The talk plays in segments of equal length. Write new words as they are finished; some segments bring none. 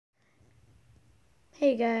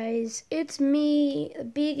Hey guys, it's me,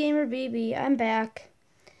 B Gamer BB. I'm back,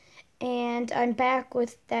 and I'm back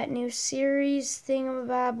with that new series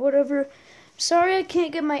thingamabob, whatever. Sorry I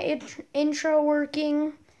can't get my intro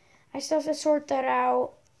working. I still have to sort that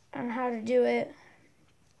out on how to do it.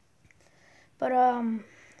 But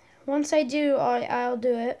once I do, I'll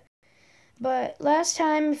do it. But last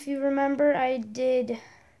time, if you remember, I did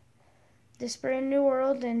this brand new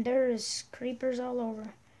world, and there's creepers all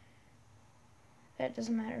over. That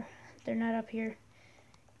doesn't matter. They're not up here.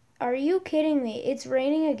 Are you kidding me? It's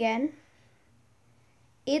raining again.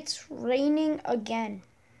 It's raining again.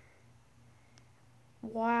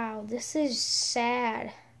 Wow, this is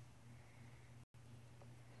sad.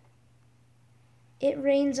 It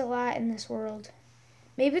rains a lot in this world.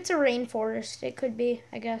 Maybe it's a rainforest. It could be,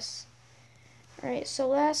 I guess. Alright, so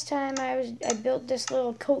last time I built this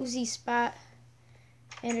little cozy spot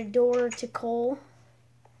and a door to coal.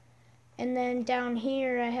 And then down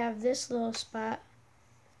here I have this little spot,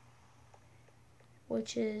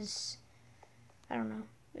 which is, I don't know,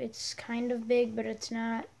 it's kind of big, but it's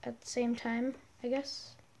not at the same time, I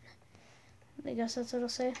guess. I guess that's what it'll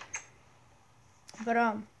say. But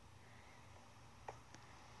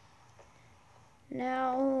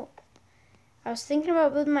now I was thinking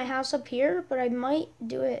about building my house up here, but I might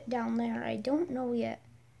do it down there. I don't know yet.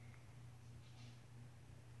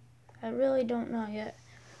 I really don't know yet.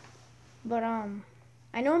 But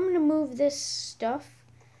I know I'm gonna move this stuff,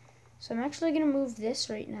 so I'm actually gonna move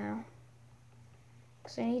this right now,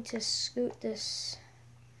 because I need to scoot this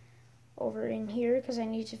over in here, because I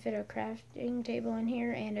need to fit a crafting table in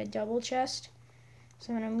here and a double chest.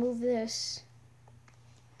 So I'm gonna move this.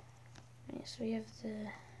 Right, so we have the,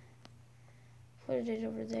 put it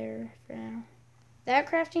over there for now. That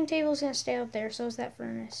crafting table is gonna stay out there, so is that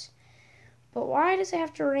furnace. But why does it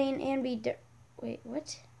have to rain and be wait,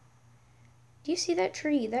 what? Do you see that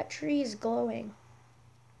tree? That tree is glowing.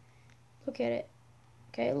 Look at it.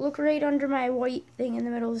 Okay, look right under my white thing in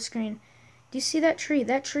the middle of the screen. Do you see that tree?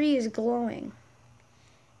 That tree is glowing.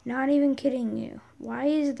 Not even kidding you. Why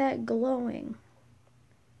is that glowing?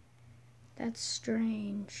 That's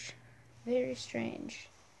strange. Very strange.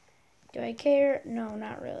 Do I care? No,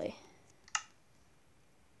 not really.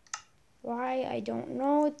 Why? I don't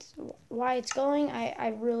know why it's glowing. I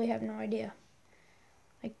really have no idea.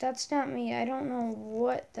 Like, that's not me. I don't know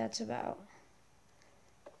what that's about.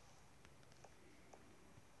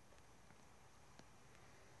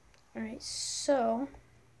 Alright, so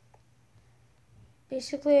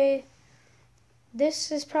basically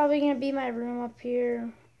this is probably going to be my room up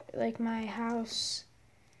here, like my house.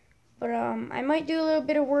 But I might do a little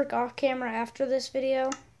bit of work off camera after this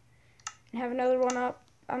video and have another one up.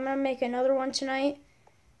 I'm going to make another one tonight,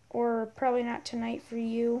 or probably not tonight for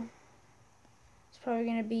you. It's probably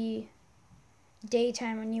going to be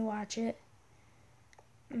daytime when you watch it.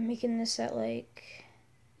 I'm making this at like,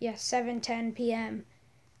 yeah, 7:10 p.m.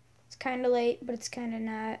 It's kind of late, but it's kind of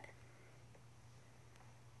not. I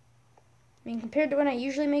mean, compared to when I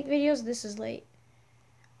usually make videos, this is late.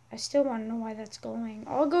 I still want to know why that's glowing.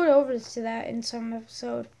 I'll go over to that in some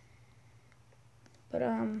episode. But,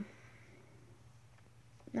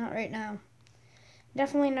 not right now.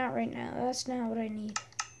 Definitely not right now. That's not what I need.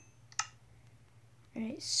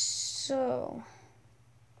 Alright, so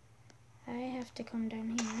I have to come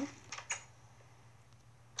down here.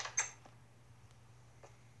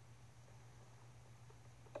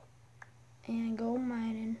 And go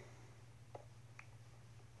mining.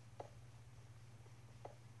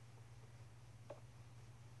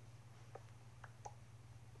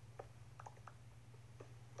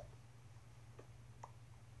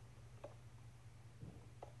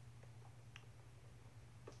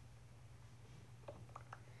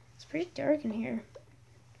 It's pretty dark in here.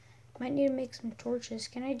 Might need to make some torches.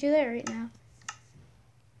 Can I do that right now?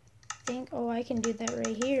 Oh, I can do that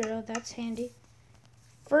right here. Oh, that's handy.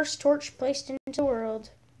 First torch placed into the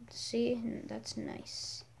world. See, that's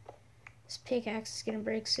nice. This pickaxe is gonna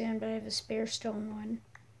break soon, but I have a spare stone one.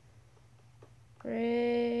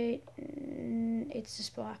 Great. It's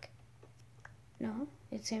this block. No,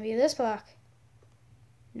 it's gonna be this block.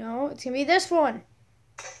 No, it's gonna be this one.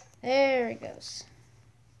 There it goes.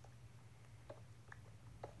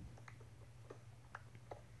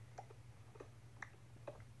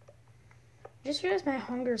 I just realized my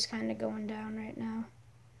hunger's kind of going down right now.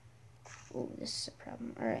 Oh, this is a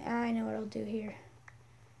problem. Alright, I know what I'll do here.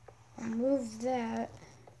 I'll move that.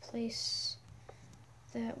 Place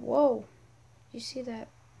that. Whoa. Did you see that?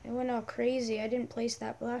 It went all crazy. I didn't place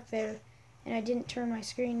that block there. And I didn't turn my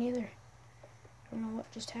screen either. I don't know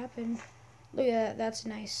what just happened. Look at that. That's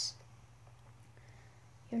nice.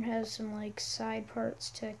 Even has some like side parts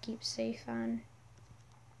to keep safe on.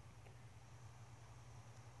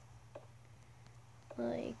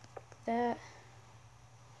 Like that.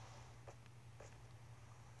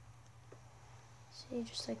 See,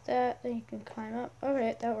 just like that. Then you can climb up.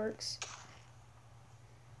 Alright, that works.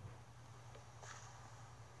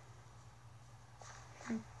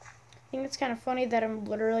 I think it's kind of funny that I'm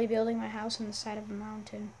literally building my house on the side of a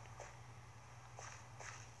mountain.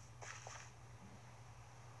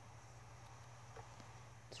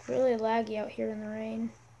 It's really laggy out here in the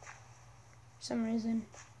rain for some reason.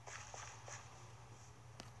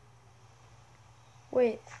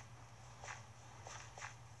 Wait.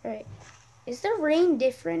 Right. Is the rain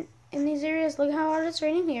different in these areas? Look how hard it's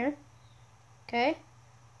raining here. Okay.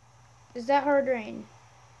 Is that hard rain?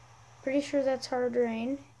 Pretty sure that's hard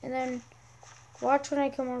rain. And then watch when I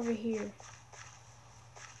come over here.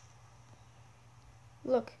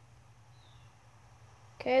 Look.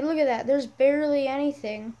 Okay, look at that. There's barely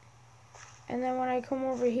anything. And then when I come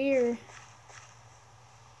over here,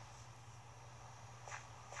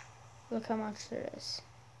 look how much there is.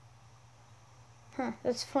 Huh,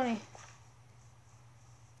 that's funny.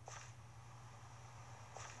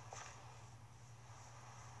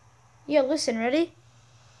 Yeah, listen, ready?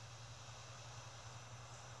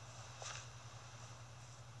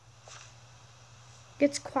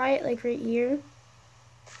 Gets quiet like right here.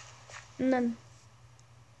 And then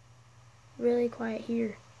really quiet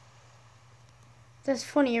here. That's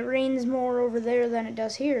funny, it rains more over there than it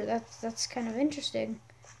does here. That's kind of interesting.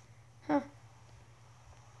 Huh.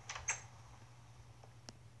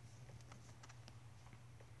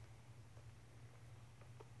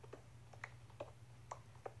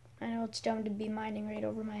 I know it's dumb to be mining right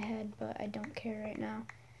over my head, but I don't care right now.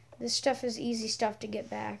 This stuff is easy stuff to get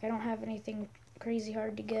back. I don't have anything crazy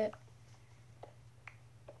hard to get.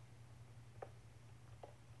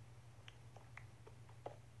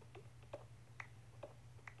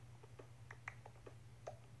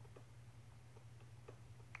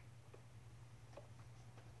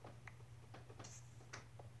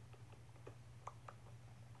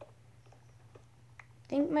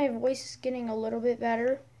 I think my voice is getting a little bit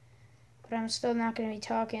better, but I'm still not going to be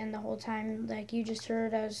talking the whole time. Like you just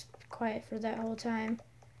heard, I was quiet for that whole time.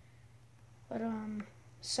 But,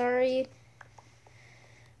 sorry.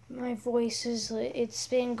 My voice it's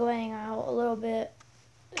been going out a little bit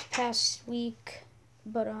this past week,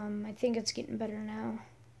 but, I think it's getting better now.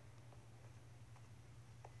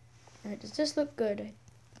 Alright, does this look good? I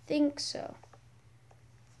think so.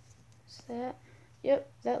 Is that?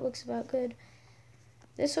 Yep, that looks about good.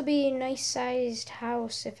 This will be a nice sized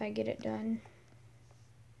house if I get it done.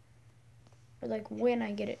 Or like when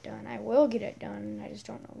I get it done. I will get it done, I just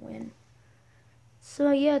don't know when.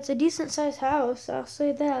 So yeah, it's a decent sized house, I'll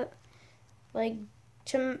say that. Like,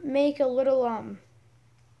 to make a little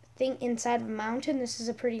thing inside of a mountain, this is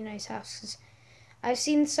a pretty nice house. 'Cause I've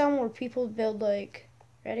seen some where people build like,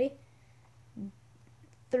 ready?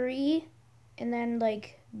 3 and then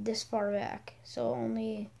like this far back. So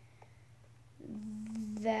only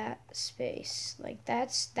that space. Like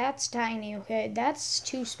that's tiny, okay? That's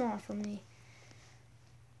too small for me.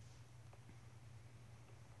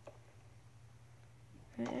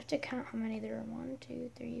 I have to count how many there are. 1,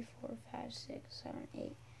 2, 3, 4, 5, 6, 7,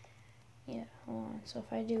 8. Yeah, hold on. So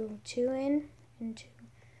if I do 2 in and 2.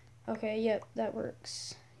 Okay, yep, that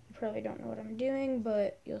works. You probably don't know what I'm doing,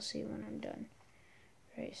 but you'll see when I'm done.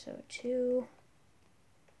 Right, so 2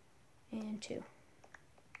 and 2.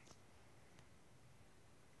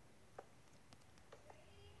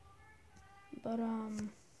 But,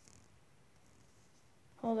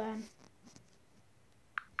 hold on.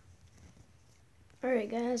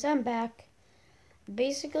 Alright guys, I'm back.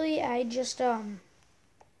 Basically, I just,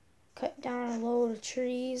 cut down a load of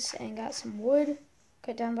trees and got some wood.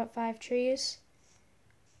 Cut down about 5 trees.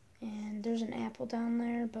 And there's an apple down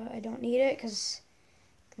there, but I don't need it because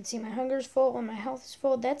you can see my hunger's full and my health is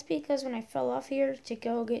full. That's because when I fell off here to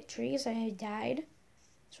go get trees, I died,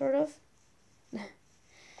 sort of.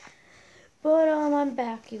 But, I'm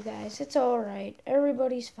back, you guys. It's alright.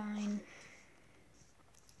 Everybody's fine.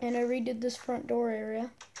 And I redid this front door area.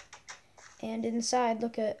 And inside,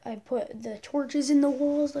 look at, I put the torches in the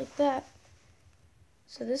walls like that.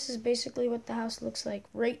 So this is basically what the house looks like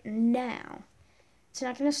right now. It's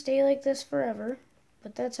not going to stay like this forever,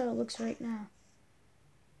 but that's how it looks right now.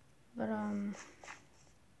 But,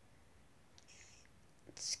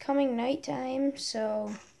 it's coming nighttime,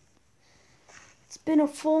 so it's been a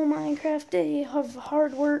full Minecraft day of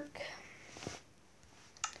hard work.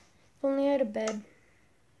 If only I had a bed.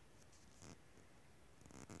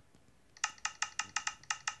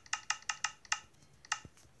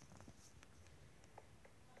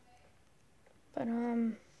 But,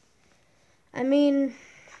 I mean,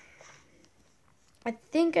 I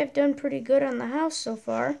think I've done pretty good on the house so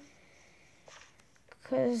far.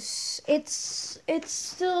 Because it's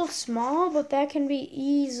still small, but that can be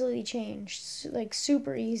easily changed. Like,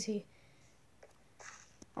 super easy.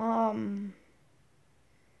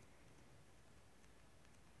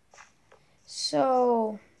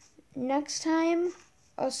 So, next time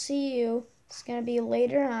I'll see you, it's going to be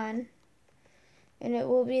later on. And it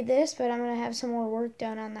will be this, but I'm going to have some more work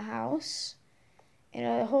done on the house. And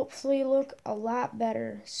it'll hopefully look a lot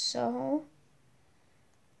better. So,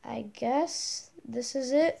 I guess this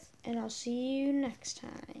is it. And I'll see you next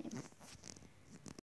time.